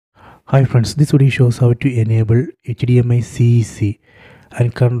Hi friends, this video shows how to enable HDMI CEC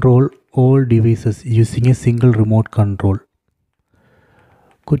and control all devices using a single remote control.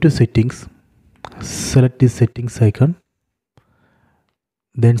 Go to settings, select the settings icon,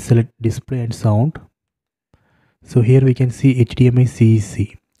 then select display and sound. So here we can see HDMI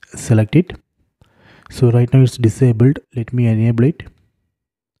CEC. Select it. So right now it's disabled. Let me enable it.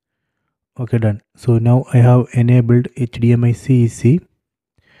 Okay, done. So now I have enabled HDMI CEC.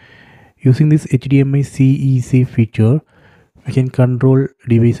 Using this HDMI CEC feature, we can control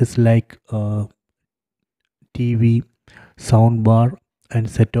devices like TV, soundbar and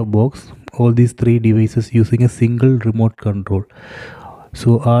set-top box, all these three devices using a single remote control.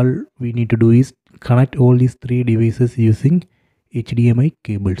 So all we need to do is connect all these three devices using HDMI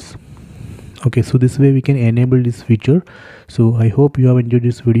cables. Okay, so this way we can enable this feature. So I hope you have enjoyed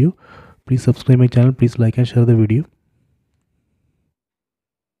this video. Please subscribe my channel, please like and share the video.